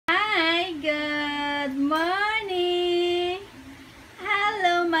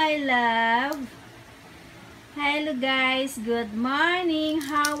Hello guys, good morning.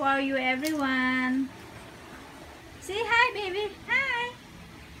 How are you everyone? Say hi baby. Hi.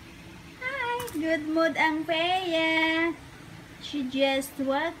 Hi. Good mood ang Feya. She just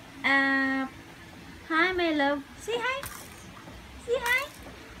woke up. Hi my love. Say hi. Say hi.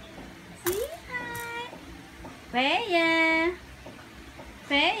 Say hi. Feya.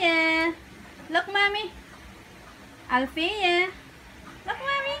 Feya. Look mommy. Alfea. Look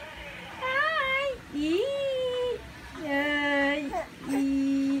mommy. Hi. Yee. Hi.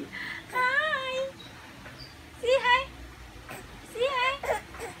 Say hi. Say hi.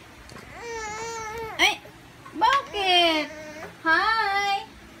 Ay, bakit? Hi.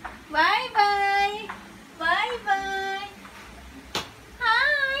 Bye-bye. Bye-bye.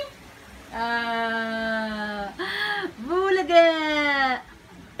 Hi. Bulaga.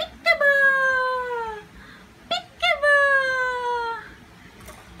 Peekaboo. Peekaboo.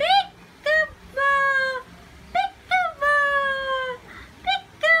 Peekaboo. Peekaboo.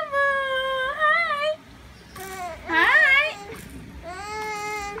 Peekaboo. Hi. Hi.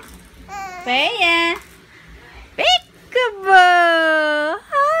 Feya. Peekaboo.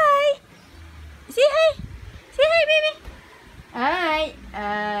 Hi. Say hi. Say hi, baby. Hi.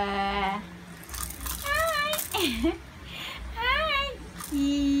 Hi. Hi.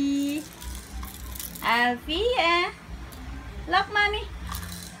 Alfea. Look, mommy.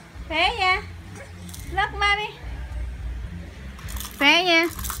 Feya. Look, mommy. Feya.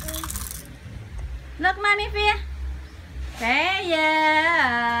 Look, mommy, Feya. Feya.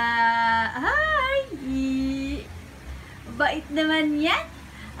 Hi. Bait naman yan.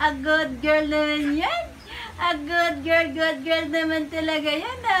 A good girl naman yan. A good girl naman talaga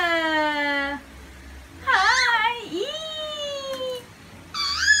yan Hi.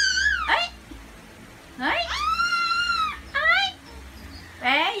 Ay. Ay. Ay.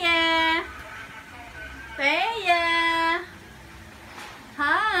 Feya. Feya.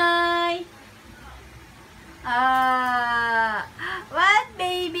 Hi. What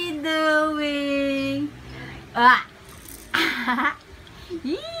baby doing?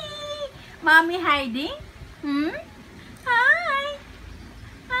 Mommy hiding? Hi.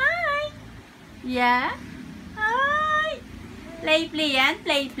 Hi. Yeah. Hi. Play yan?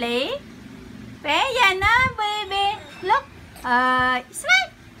 Play? Feya na, baby. Look. Smile.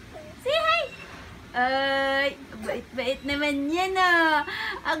 Say hi. Bait naman yan A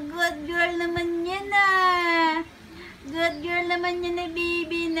good girl naman yan Good girl naman yan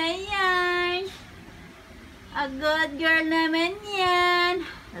baby na yan. A good girl naman yan.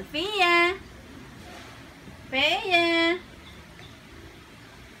 Alfea. Feya.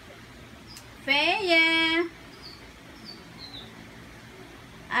 Feya.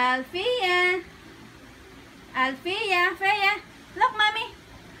 Alfea. Alfea. Feya. Look, mommy.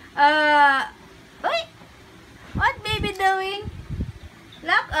 Uy. What baby doing?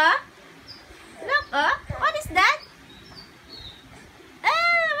 Look, Look, what is that?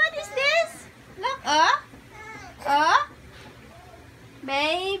 What is this? Look,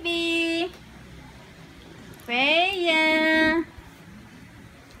 baby. Feya.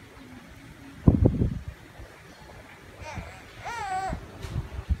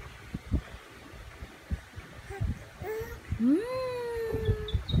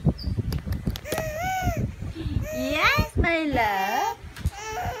 Yes, my love.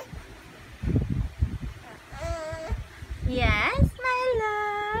 Yes, my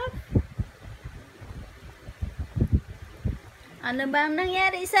love. Ano bang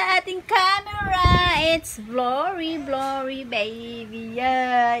nangyari sa ating camera? It's blurry, baby.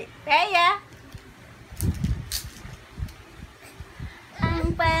 Yay. Feya.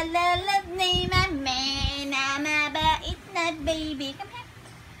 Ang palalab ni mami na mabait na baby. Come here.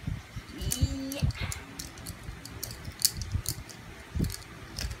 Yeah.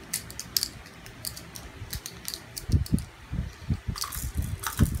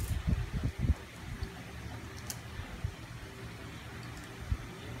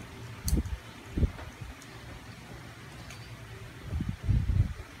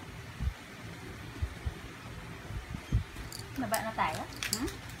 Baba na tayo?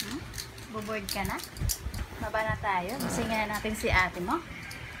 Boboard ka na? Baba na tayo. Masingin na natin si ate mo.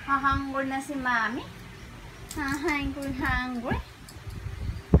 Hahangol na si mami. Hangry.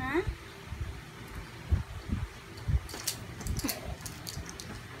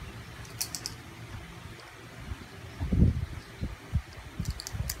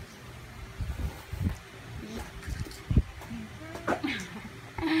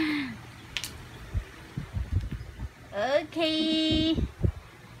 Okay.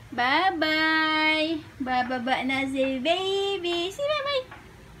 Bye-bye. Bababa na si baby. Si bye-bye.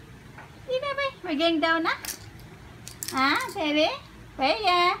 Si bye-bye. We're going down na. Baby?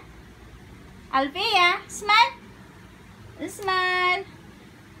 Feya? Alfea? Smile? Smile.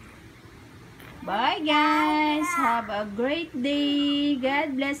 Bye guys. Have a great day.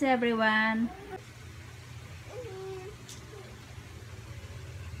 God bless everyone.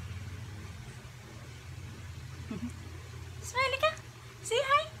 Smile ka. Say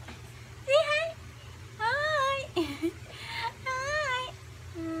hi. Say hi. Hi. Hi.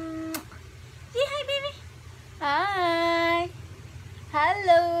 Say hi, baby. Hi.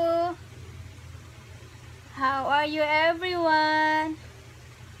 Hello. How are you, everyone?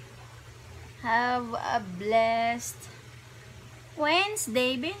 Have a blessed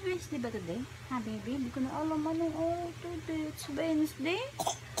Wednesday. Wednesday ba today? Baby? Hindi ko na alam anong oras today. It's Wednesday.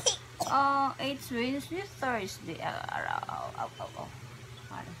 It's Wednesday, Thursday.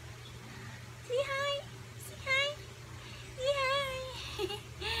 Say hi. Say hi. Say hi.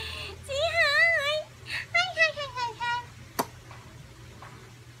 Say hi. Hi, hi, hi, hi, hi.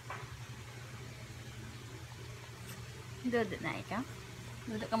 Dodo na ikaw.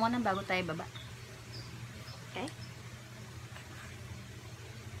 Dodo ka muna bago tayo baba. Okay?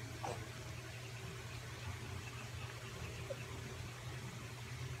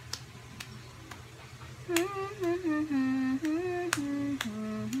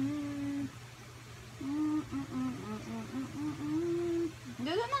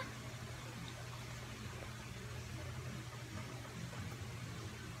 Dodo na.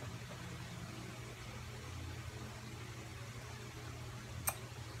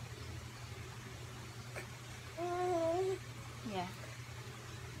 Yeah.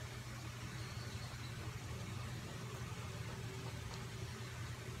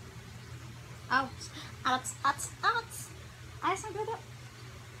 Ouch. Ouch. Ouch. Ouch. Ayos na dodo.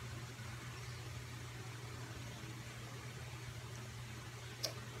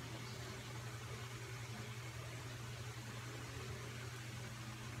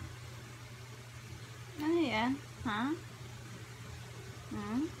 Ano yan? Ha?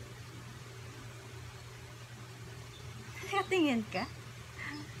 Nakatingin ka?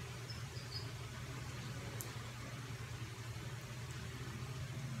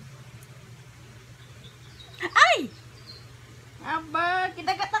 Ay! Aba,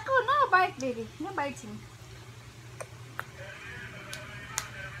 kinagat ako, no? Bite, baby. No, bite sing.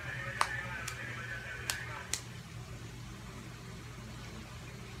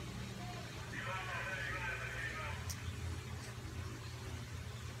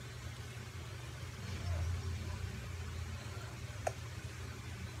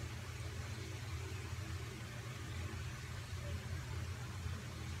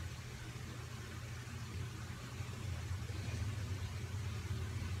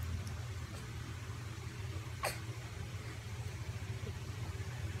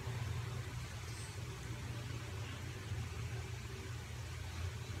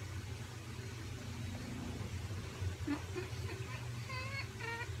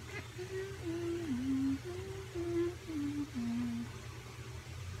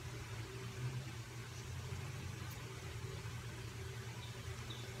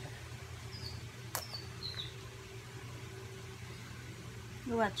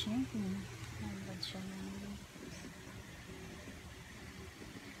 You watching? Watch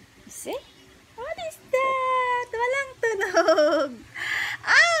see? What is that? Walang tunog.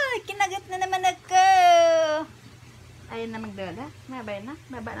 Kinagat na naman ako. Ayun na magdala. Mabay na.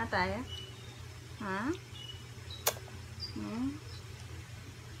 Baba na tayo. Ha?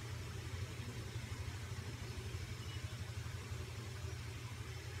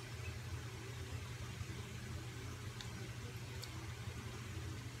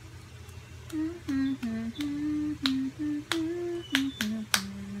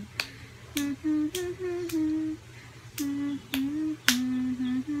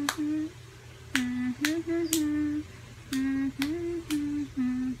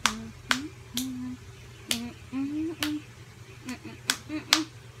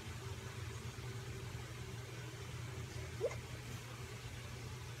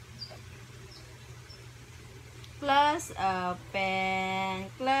 Close open,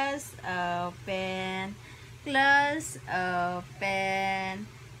 close open, close open,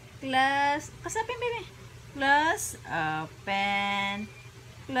 close. Kasapin, baby. Close open,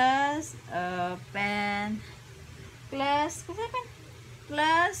 close open, close. Kasapin.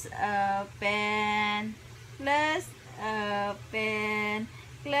 Close open, close open,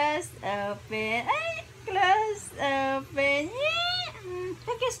 close open. Ay, close open. Yeah.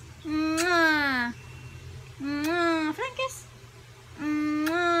 Focus. Frankis.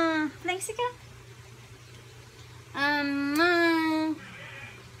 Flanksika.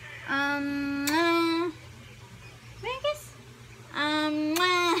 Frankis.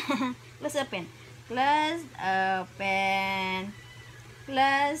 Close, open.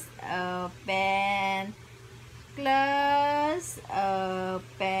 Close, open. Close,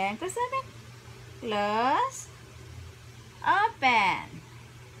 open. Close, open. Close, open.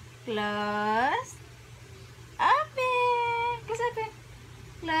 Close, open. Close, open.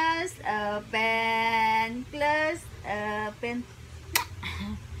 Close, open. Close, open.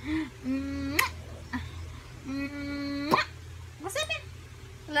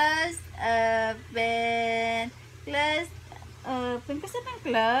 Close, open. Close, open. Close, open. Close, open.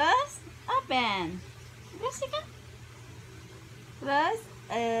 Close, open. Close again. Close,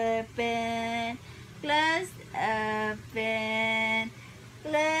 open. Close, open.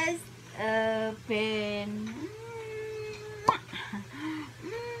 Close, open.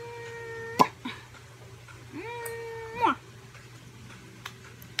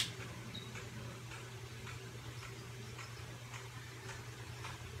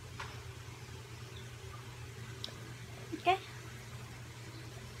 Okay.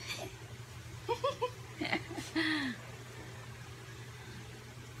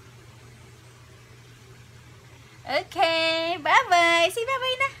 Okay, bye-bye. Say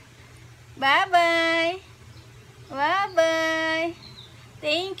bye-bye na. Bye-bye. Bye-bye.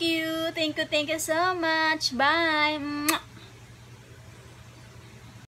 Thank you. Thank you so much. Bye.